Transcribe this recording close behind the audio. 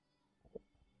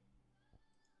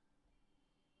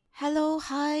Hello,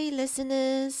 hi,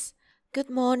 listeners. Good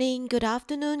morning, good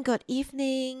afternoon, good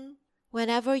evening,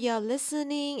 whenever you're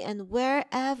listening and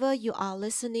wherever you are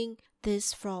listening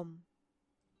this from.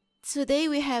 Today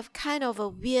we have kind of a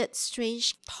weird,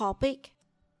 strange topic.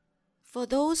 For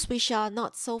those which are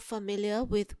not so familiar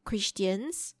with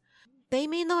Christians, they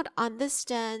may not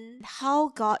understand how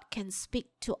God can speak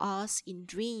to us in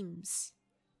dreams.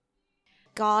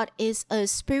 God is a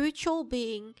spiritual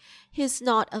being. He's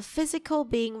not a physical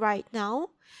being right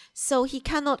now. So he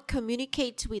cannot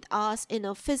communicate with us in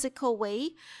a physical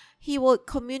way. He will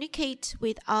communicate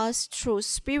with us through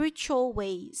spiritual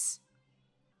ways.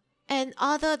 And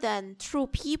other than through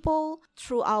people,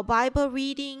 through our Bible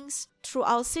readings, through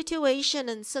our situation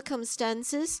and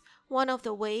circumstances, one of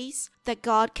the ways that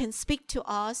God can speak to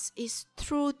us is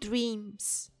through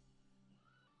dreams.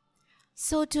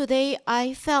 So today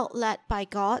I felt led by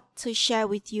God to share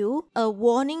with you a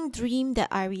warning dream that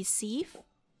I received.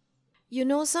 You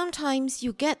know, sometimes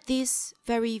you get this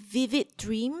very vivid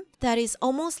dream that is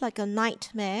almost like a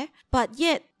nightmare, but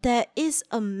yet there is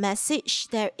a message,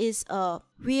 there is a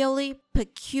really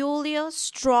peculiar,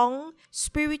 strong,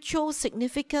 spiritual,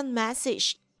 significant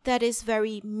message that is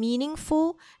very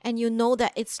meaningful, and you know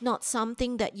that it's not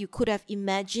something that you could have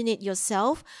imagined it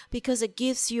yourself because it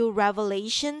gives you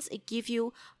revelations, it gives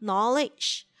you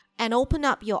knowledge and open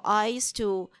up your eyes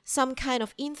to some kind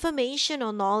of information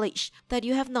or knowledge that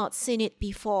you have not seen it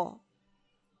before.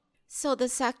 So the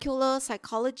secular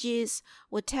psychologists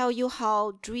will tell you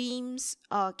how dreams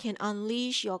can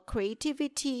unleash your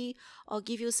creativity or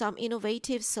give you some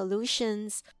innovative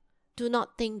solutions. Do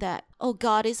not think that,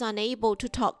 God is unable to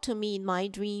talk to me in my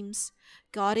dreams.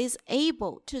 God is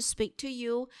able to speak to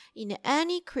you in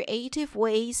any creative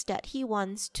ways that He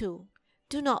wants to.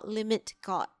 Do not limit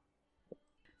God.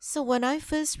 So when I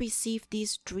first received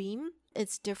this dream,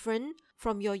 it's different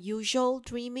from your usual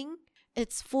dreaming.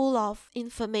 It's full of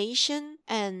information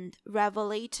and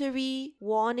revelatory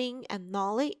warning and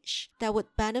knowledge that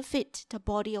would benefit the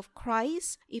body of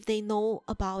Christ if they know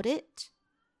about it.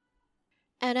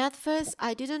 And at first,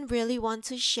 I didn't really want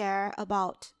to share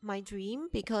about my dream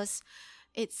because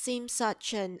it seems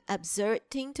such an absurd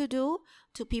thing to do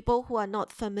to people who are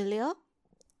not familiar.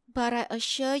 But I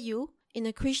assure you, in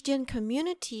a Christian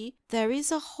community, there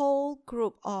is a whole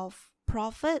group of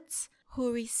prophets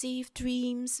who receive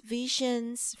dreams,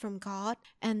 visions from God,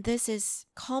 and this is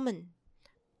common.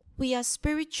 We are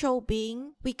spiritual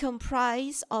beings. We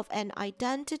comprise of an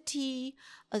identity,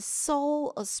 a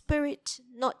soul, a spirit,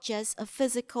 not just a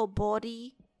physical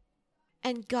body.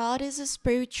 And God is a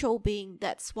spiritual being.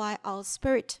 That's why our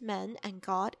spirit man and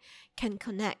God can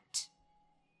connect.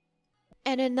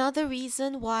 And another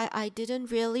reason why I didn't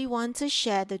really want to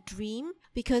share the dream,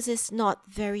 because it's not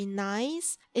very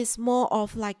nice. It's more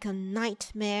of like a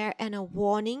nightmare and a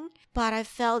warning, but I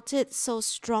felt it so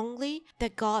strongly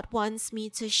that God wants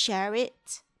me to share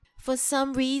it. For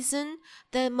some reason,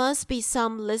 there must be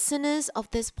some listeners of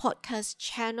this podcast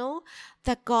channel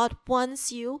that God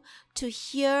wants you to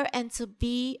hear and to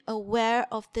be aware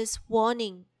of this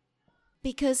warning.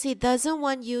 Because He doesn't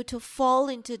want you to fall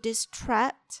into this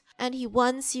trap, and He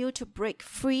wants you to break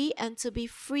free and to be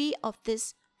free of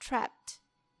this trap.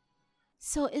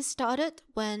 So it started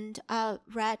when I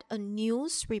read a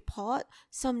news report,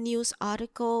 some news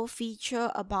article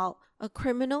feature about a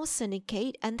criminal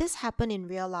syndicate, and this happened in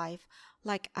real life.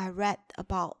 Like I read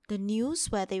about the news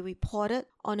where they reported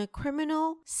on a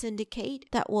criminal syndicate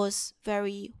that was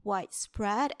very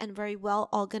widespread and very well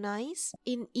organized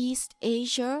in East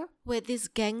Asia, where these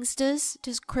gangsters,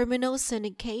 this criminal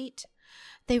syndicate,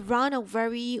 they run a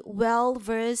very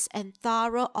well-versed and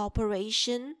thorough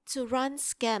operation to run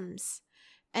scams.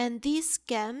 And these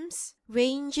scams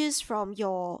ranges from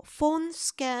your phone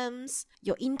scams,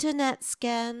 your internet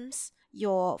scams,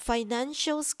 your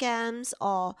financial scams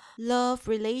or love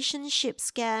relationship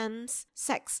scams,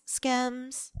 sex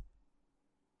scams.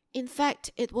 In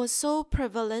fact, it was so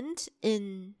prevalent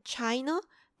in China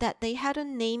that they had a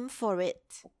name for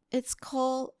it. It's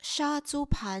called 杀猪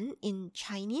盘 in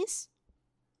Chinese.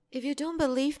 If you don't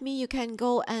believe me, you can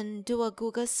go and do a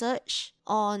Google search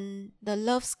on the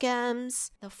love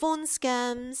scams, the phone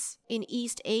scams in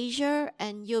East Asia,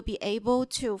 and you'll be able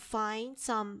to find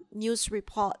some news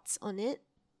reports on it.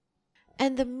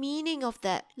 And the meaning of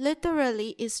that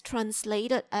literally is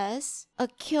translated as a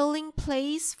killing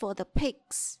place for the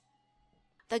pigs.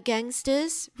 The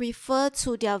gangsters refer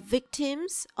to their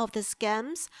victims of the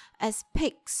scams as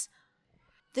pigs.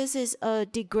 This is a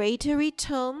derogatory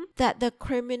term that the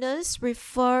criminals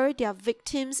refer their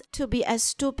victims to be as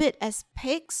stupid as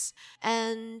pigs,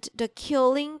 and the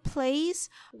killing place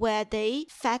where they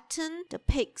fatten the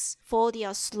pigs for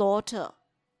their slaughter.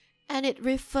 And it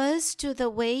refers to the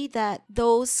way that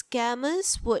those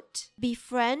scammers would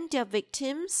befriend their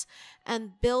victims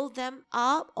and build them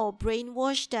up or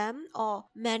brainwash them or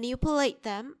manipulate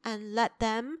them and let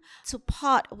them to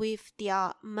part with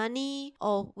their money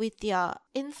or with their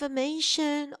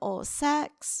information or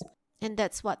sex. And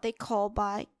that's what they call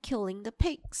by killing the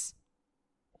pigs.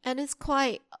 And it's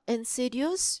quite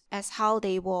insidious as how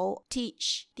they will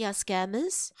teach their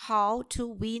scammers how to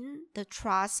win the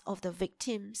trust of the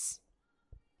victims.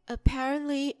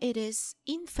 Apparently, it is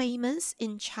infamous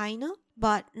in China,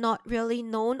 but not really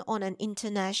known on an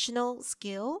international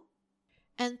scale.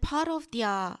 And part of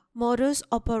their modus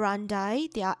operandi,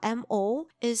 their MO,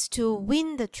 is to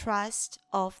win the trust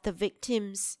of the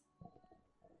victims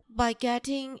by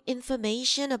getting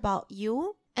information about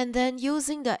you and then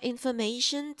using the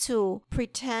information to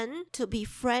pretend to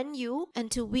befriend you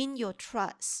and to win your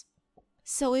trust.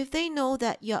 So if they know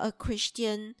that you're a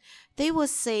Christian, they will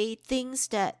say things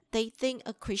that they think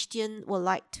a Christian would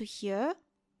like to hear.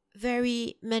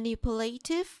 Very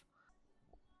manipulative.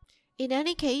 In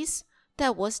any case,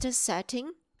 that was the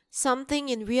setting. Something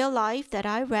in real life that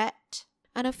I read.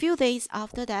 And a few days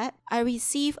after that, I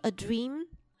received a dream.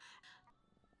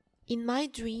 In my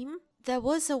dream, there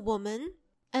was a woman,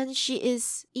 and she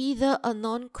is either a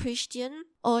non-Christian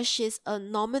or she's a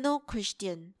nominal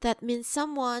Christian. That means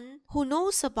someone who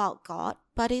knows about God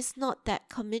but is not that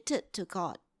committed to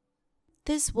God.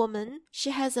 This woman,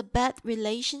 she has a bad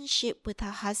relationship with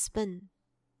her husband.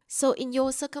 So in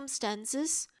your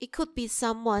circumstances, it could be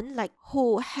someone like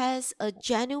who has a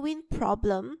genuine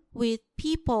problem with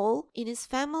people in his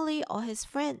family or his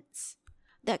friends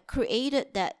that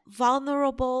created that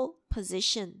vulnerable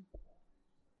position.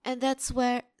 And that's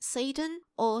where Satan,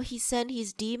 or he sent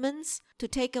his demons to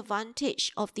take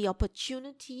advantage of the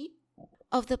opportunity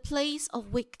of the place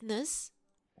of weakness.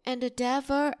 And the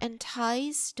devil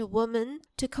enticed the woman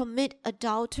to commit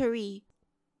adultery.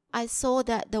 I saw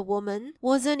that the woman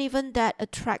wasn't even that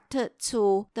attracted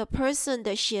to the person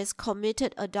that she has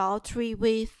committed adultery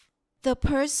with. The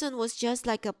person was just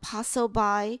like a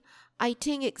passerby. I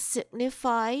think it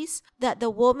signifies that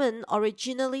the woman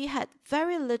originally had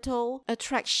very little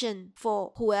attraction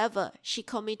for whoever she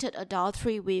committed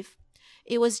adultery with.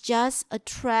 It was just a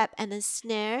trap and a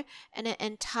snare and an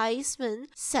enticement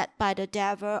set by the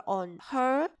devil on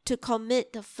her to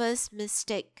commit the first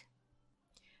mistake.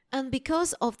 And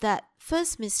because of that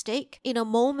first mistake, in a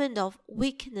moment of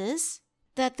weakness,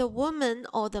 that the woman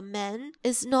or the man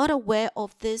is not aware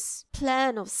of this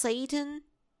plan of Satan,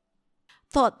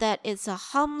 thought that it's a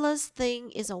harmless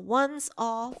thing, it's a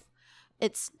once-off,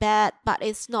 it's bad, but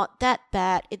it's not that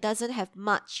bad, it doesn't have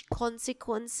much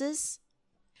consequences.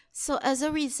 So as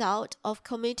a result of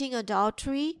committing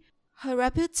adultery, her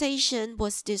reputation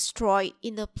was destroyed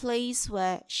in the place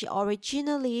where she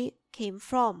originally came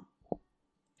from.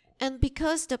 And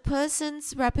because the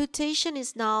person's reputation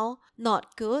is now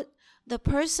not good, the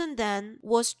person then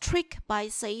was tricked by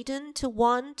Satan to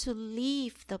want to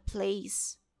leave the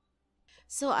place.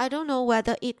 So I don't know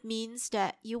whether it means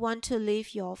that you want to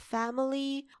leave your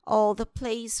family or the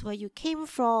place where you came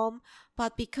from,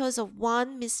 but because of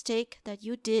one mistake that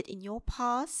you did in your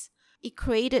past, it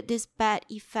created this bad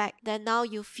effect that now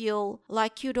you feel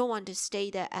like you don't want to stay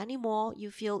there anymore.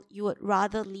 You feel you would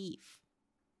rather leave.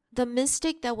 The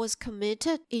mistake that was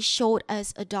committed is showed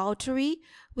as adultery,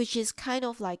 which is kind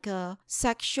of like a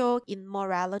sexual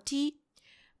immorality.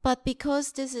 But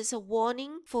because this is a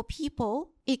warning for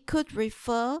people, it could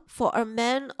refer for a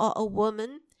man or a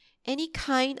woman, any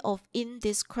kind of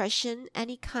indiscretion,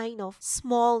 any kind of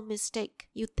small mistake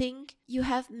you think you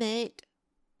have made.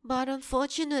 But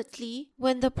unfortunately,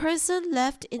 when the person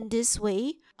left in this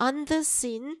way, under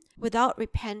sin, without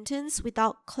repentance,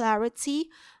 without clarity,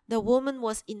 the woman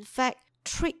was in fact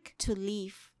tricked to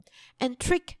leave. And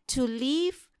tricked to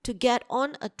leave, to get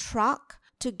on a truck,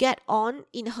 to get on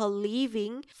in her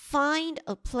leaving, find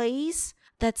a place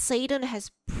that Satan has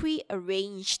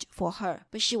pre-arranged for her,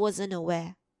 but she wasn't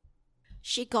aware.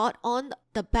 She got on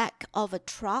the back of a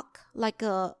truck, like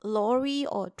a lorry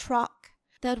or truck,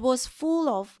 that was full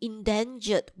of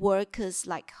endangered workers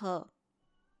like her.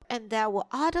 And there were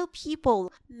other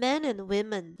people, men and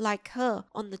women like her,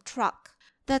 on the truck.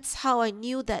 That's how I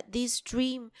knew that this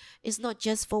dream is not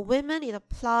just for women, it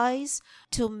applies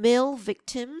to male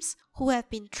victims who have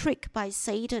been tricked by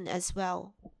Satan as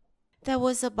well. There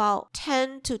was about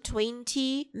 10 to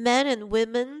 20 men and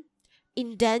women,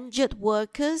 endangered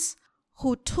workers,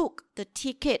 who took the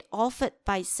ticket offered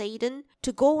by Satan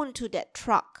to go into that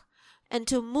truck and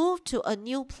to move to a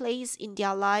new place in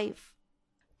their life,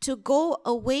 to go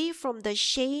away from the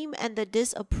shame and the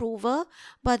disapproval,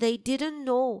 but they didn't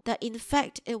know that in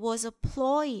fact it was a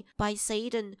ploy by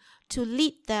Satan to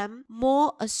lead them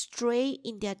more astray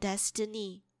in their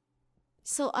destiny.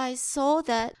 So I saw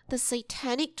that the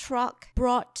satanic truck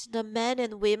brought the men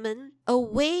and women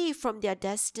away from their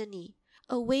destiny,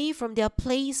 away from their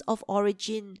place of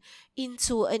origin,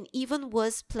 into an even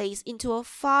worse place, into a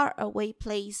far away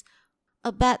place,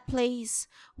 a bad place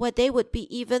where they would be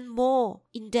even more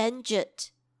endangered,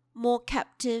 more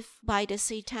captive by the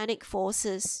satanic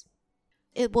forces.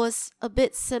 It was a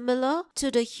bit similar to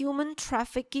the human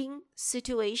trafficking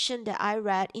situation that I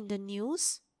read in the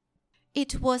news.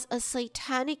 It was a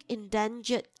satanic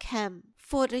endangered camp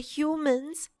for the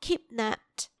humans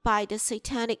kidnapped by the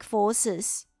satanic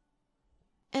forces.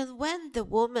 And when the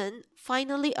woman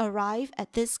finally arrived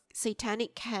at this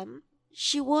satanic camp,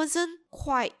 she wasn't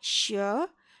quite sure.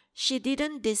 She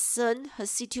didn't discern her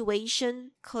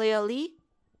situation clearly.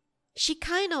 She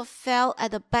kind of felt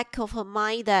at the back of her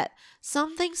mind that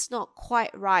something's not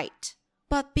quite right.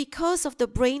 But because of the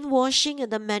brainwashing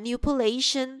and the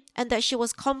manipulation, and that she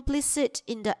was complicit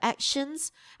in the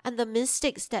actions and the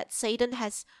mistakes that Satan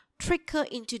has tricked her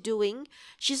into doing,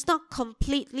 she's not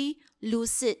completely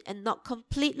lucid and not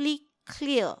completely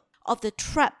clear of the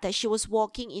trap that she was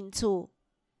walking into.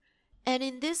 And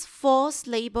in this forced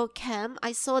labor camp,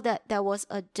 I saw that there was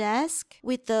a desk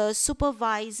with the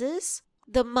supervisors,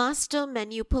 the master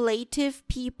manipulative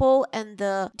people, and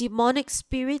the demonic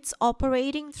spirits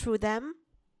operating through them.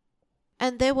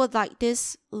 And they were like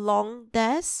this long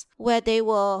desk where they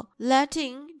were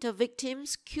letting the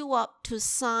victims queue up to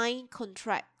sign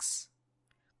contracts.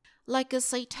 Like a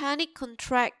satanic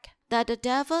contract that the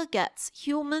devil gets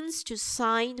humans to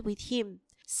sign with him,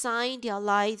 sign their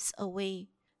lives away,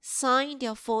 sign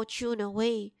their fortune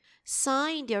away,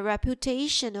 sign their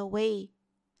reputation away,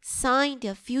 sign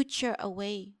their future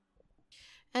away.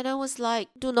 And I was like,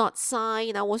 do not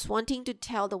sign. I was wanting to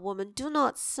tell the woman, do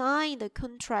not sign the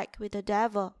contract with the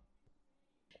devil.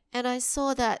 And I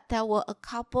saw that there were a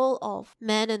couple of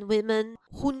men and women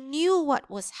who knew what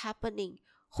was happening,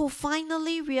 who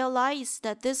finally realized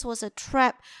that this was a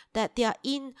trap, that they are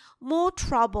in more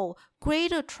trouble,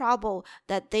 greater trouble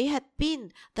that they had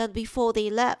been than before they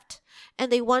left.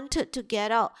 And they wanted to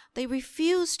get out. They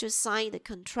refused to sign the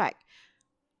contract.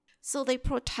 So they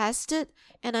protested,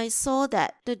 and I saw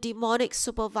that the demonic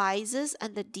supervisors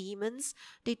and the demons,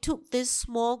 they took this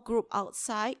small group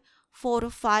outside, 4 to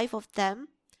 5 of them,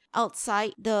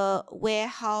 outside the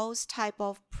warehouse type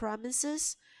of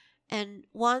premises, and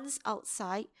once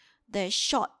outside, they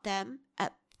shot them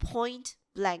at point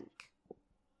blank.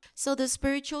 So the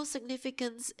spiritual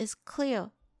significance is clear.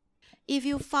 If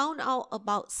you found out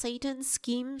about Satan's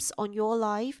schemes on your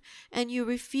life and you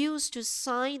refuse to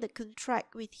sign the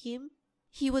contract with him,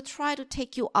 he will try to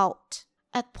take you out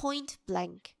at point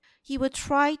blank. He will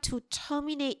try to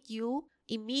terminate you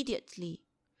immediately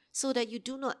so that you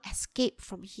do not escape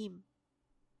from him.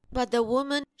 But the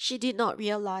woman, she did not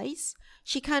realize.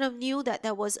 She kind of knew that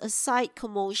there was a side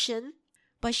commotion,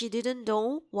 but she didn't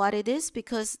know what it is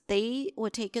because they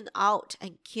were taken out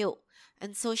and killed.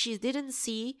 And so she didn't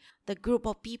see the group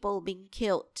of people being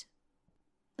killed.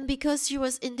 And because she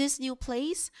was in this new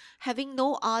place, having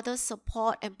no other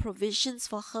support and provisions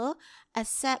for her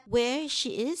except where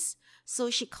she is, so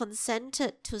she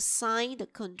consented to sign the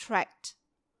contract.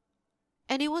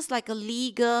 And it was like a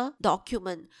legal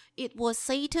document. It was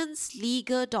Satan's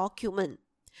legal document.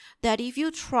 That if you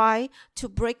try to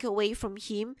break away from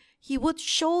him, he would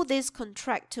show this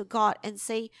contract to God and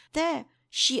say, there,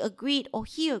 she agreed or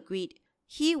he agreed.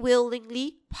 He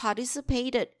willingly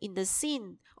participated in the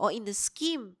sin or in the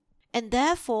scheme, and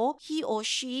therefore he or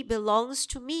she belongs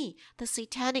to me, the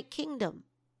satanic kingdom.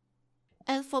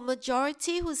 And for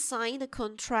majority who sign the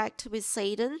contract with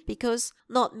Satan, because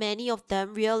not many of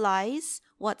them realize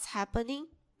what's happening,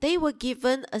 they were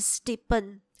given a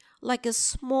stipend, like a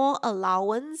small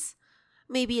allowance,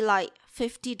 maybe like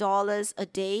 $50 a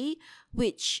day,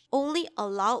 which only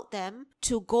allowed them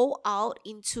to go out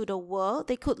into the world.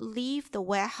 They could leave the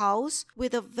warehouse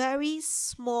with a very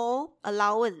small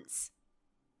allowance.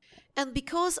 And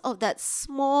because of that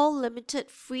small limited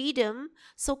freedom,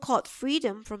 so-called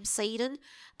freedom from Satan,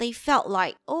 they felt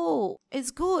like, oh,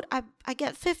 it's good, I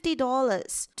get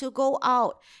 $50 to go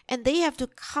out, and they have to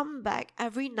come back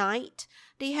every night.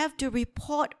 They have to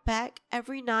report back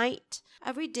every night,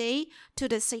 every day to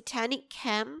the satanic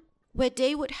camp, where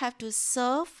they would have to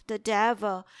serve the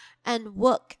devil and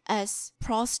work as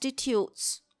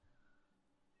prostitutes.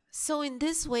 So in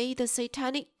this way, the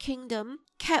satanic kingdom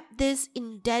kept these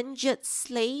endangered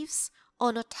slaves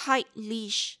on a tight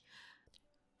leash.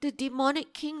 The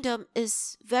demonic kingdom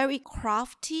is very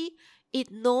crafty.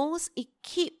 It knows it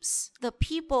keeps the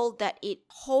people that it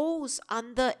holds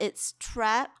under its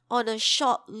trap on a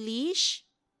short leash.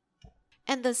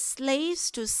 And the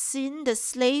slaves to sin, the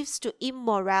slaves to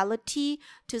immorality,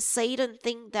 to Satan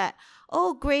think that,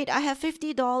 oh great, I have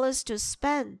 $50 to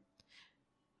spend.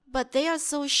 But they are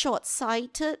so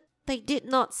short-sighted, they did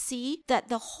not see that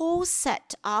the whole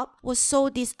setup was so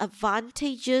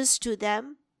disadvantageous to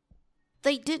them.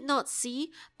 They did not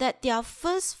see that their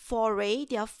first foray,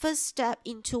 their first step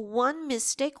into one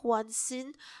mistake, one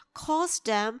sin, caused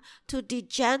them to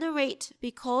degenerate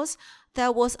because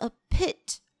there was a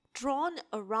pit drawn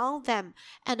around them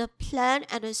and a plan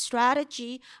and a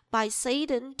strategy by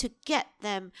Satan to get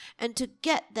them and to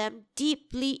get them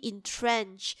deeply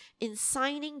entrenched in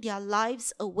signing their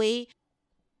lives away.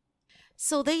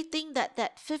 So they think that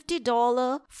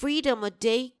 $50 freedom a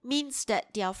day means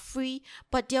that they are free,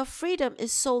 but their freedom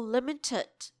is so limited.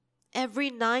 Every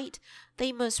night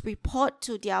they must report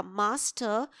to their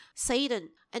master,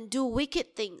 Satan, and do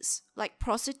wicked things like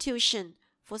prostitution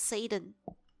for Satan.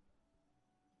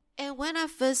 And when I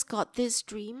first got this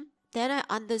dream, then I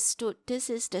understood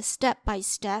this is the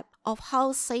step-by-step of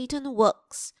how Satan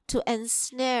works to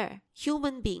ensnare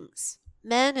human beings,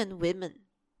 men and women.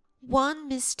 One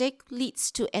mistake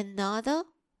leads to another.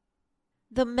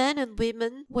 The men and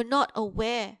women were not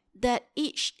aware that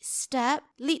each step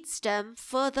leads them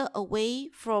further away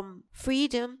from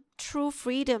freedom, true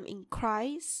freedom in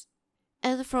Christ,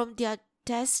 and from their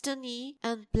destiny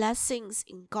and blessings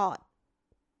in God.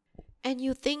 And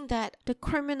you think that the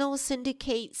criminal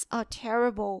syndicates are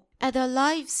terrible and the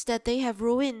lives that they have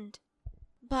ruined.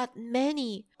 But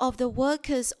many of the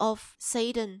workers of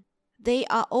Satan, they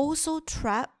are also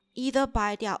trapped either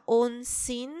by their own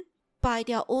sin, by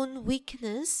their own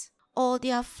weakness, or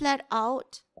they are flat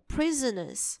out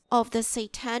prisoners of the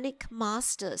satanic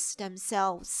masters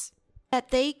themselves.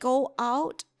 That they go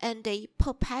out and they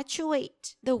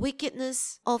perpetuate the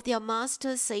wickedness of their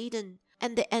master Satan,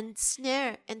 and they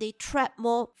ensnare and they trap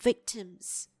more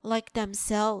victims like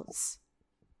themselves.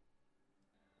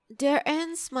 There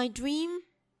ends my dream.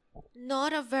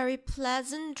 Not a very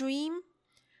pleasant dream,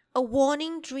 a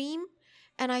warning dream,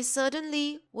 and I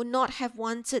certainly would not have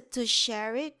wanted to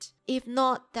share it if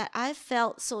not that I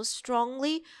felt so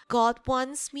strongly God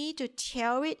wants me to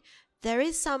tell it. There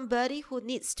is somebody who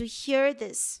needs to hear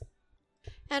this.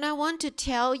 And I want to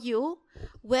tell you,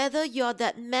 whether you're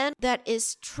that man that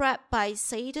is trapped by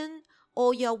Satan,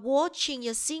 or you're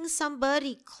seeing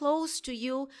somebody close to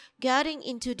you getting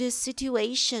into this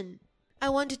situation, I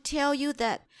want to tell you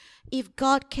that if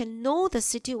God can know the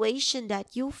situation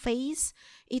that you face,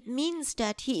 it means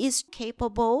that He is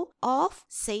capable of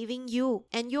saving you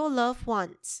and your loved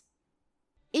ones.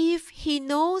 If He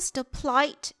knows the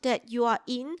plight that you are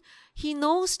in, He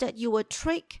knows that you were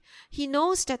tricked, He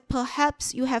knows that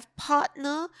perhaps you have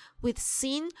partnered with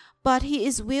sin, but He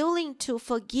is willing to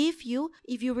forgive you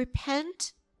if you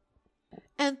repent.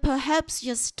 And perhaps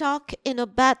you're stuck in a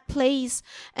bad place,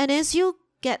 and as you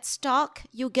get stuck,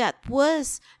 you get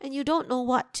worse, and you don't know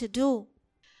what to do.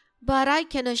 But I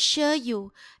can assure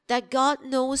you that God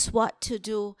knows what to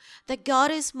do, that God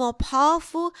is more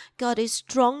powerful, God is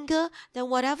stronger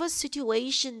than whatever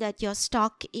situation that you're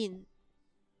stuck in.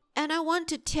 And I want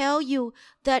to tell you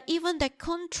that even the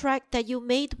contract that you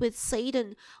made with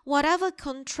Satan, whatever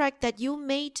contract that you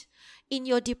made in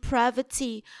your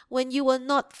depravity when you were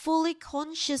not fully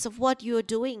conscious of what you're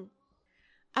doing,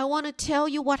 I want to tell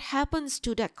you what happens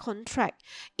to that contract.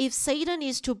 If Satan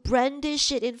is to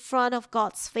brandish it in front of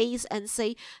God's face and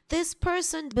say, this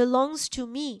person belongs to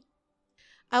me,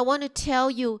 I want to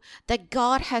tell you that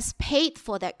God has paid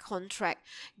for that contract.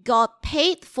 God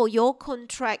paid for your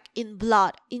contract in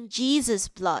blood, in Jesus'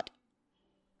 blood.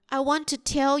 I want to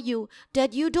tell you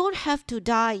that you don't have to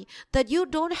die, that you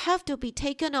don't have to be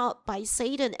taken out by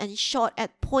Satan and shot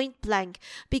at point blank,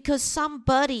 because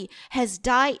somebody has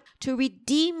died to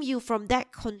redeem you from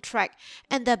that contract,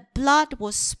 and the blood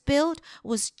was spilled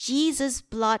was Jesus'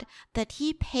 blood that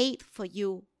He paid for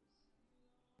you.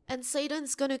 And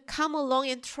Satan's going to come along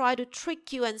and try to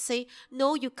trick you and say,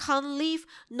 no, you can't leave.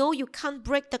 No, you can't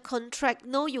break the contract.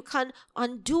 No, you can't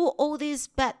undo all these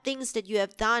bad things that you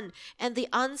have done. And the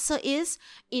answer is,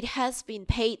 it has been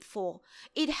paid for.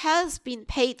 It has been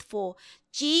paid for.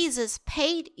 Jesus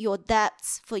paid your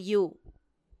debts for you.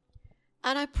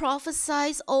 And I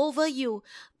prophesy over you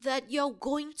that you're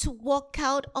going to walk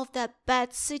out of that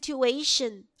bad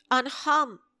situation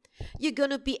unharmed. You're going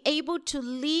to be able to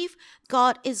live.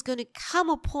 God is going to come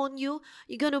upon you.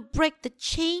 You're going to break the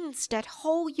chains that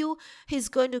hold you. He's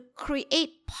going to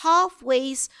create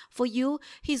pathways for you.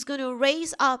 He's going to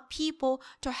raise up people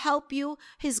to help you.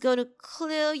 He's going to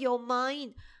clear your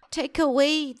mind. Take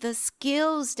away the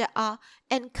skills that are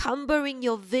encumbering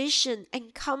your vision,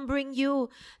 encumbering you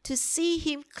to see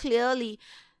Him clearly.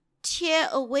 Tear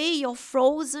away your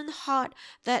frozen heart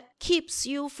that keeps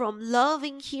you from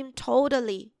loving Him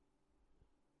totally.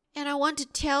 And I want to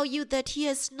tell you that He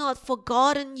has not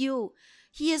forgotten you.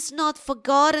 He has not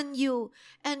forgotten you.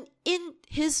 And in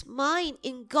His mind,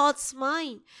 in God's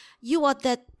mind, you are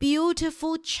that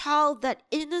beautiful child, that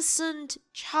innocent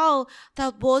child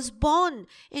that was born.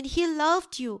 And He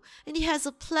loved you. And He has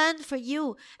a plan for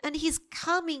you. And He's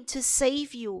coming to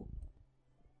save you.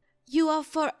 You are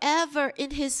forever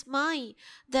in His mind,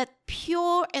 that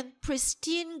pure and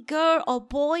pristine girl or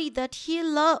boy that He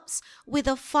loves with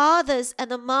a father's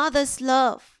and a mother's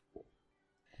love.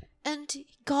 And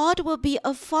God will be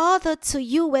a father to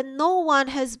you when no one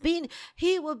has been.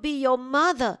 He will be your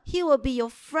mother. He will be your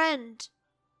friend.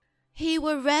 He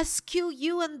will rescue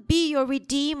you and be your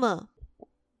redeemer.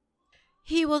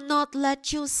 He will not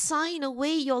let you sign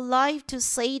away your life to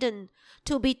Satan,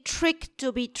 to be tricked,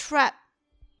 to be trapped.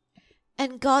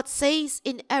 And God says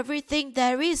in everything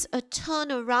there is a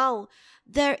turnaround.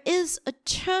 There is a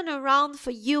turnaround for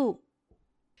you.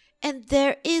 And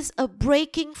there is a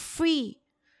breaking free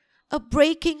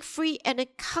and a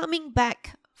coming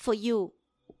back for you.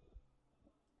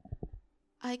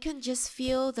 I can just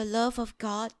feel the love of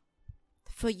God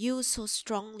for you so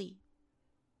strongly.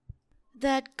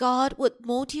 That God would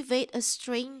motivate a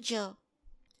stranger,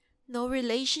 no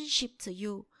relationship to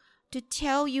you, to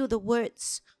tell you the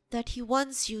words that He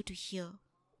wants you to hear.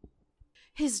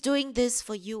 He's doing this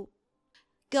for you.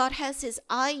 God has His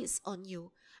eyes on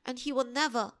you, and He will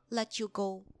never let you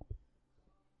go.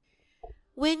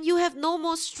 When you have no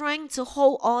more strength to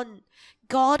hold on,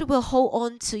 God will hold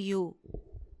on to you.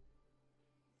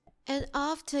 And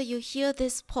after you hear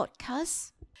this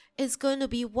podcast, it's going to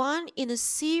be one in a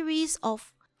series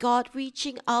of God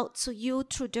reaching out to you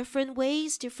through different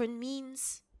ways, different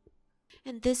means.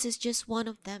 And this is just one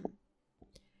of them.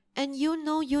 And you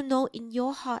know in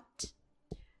your heart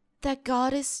that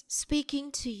God is speaking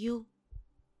to you.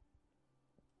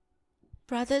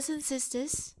 Brothers and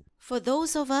sisters, for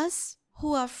those of us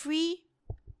who are free,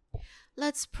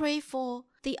 let's pray for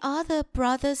the other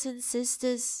brothers and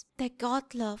sisters that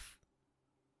God loves,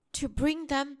 to bring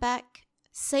them back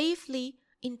safely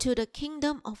into the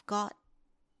kingdom of God.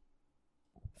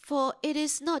 For it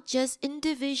is not just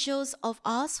individuals of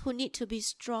us who need to be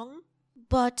strong,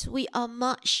 but we are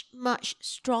much, much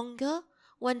stronger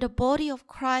when the body of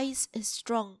Christ is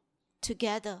strong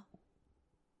together.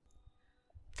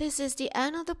 This is the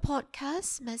end of the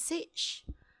podcast message.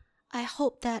 I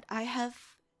hope that I have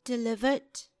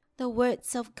delivered the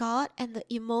words of God and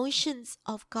the emotions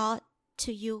of God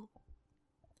to you.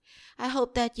 I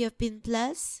hope that you have been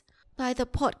blessed by the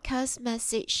podcast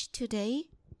message today.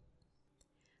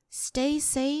 Stay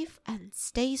safe and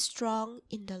stay strong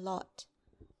in the Lord.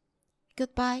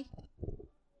 Goodbye.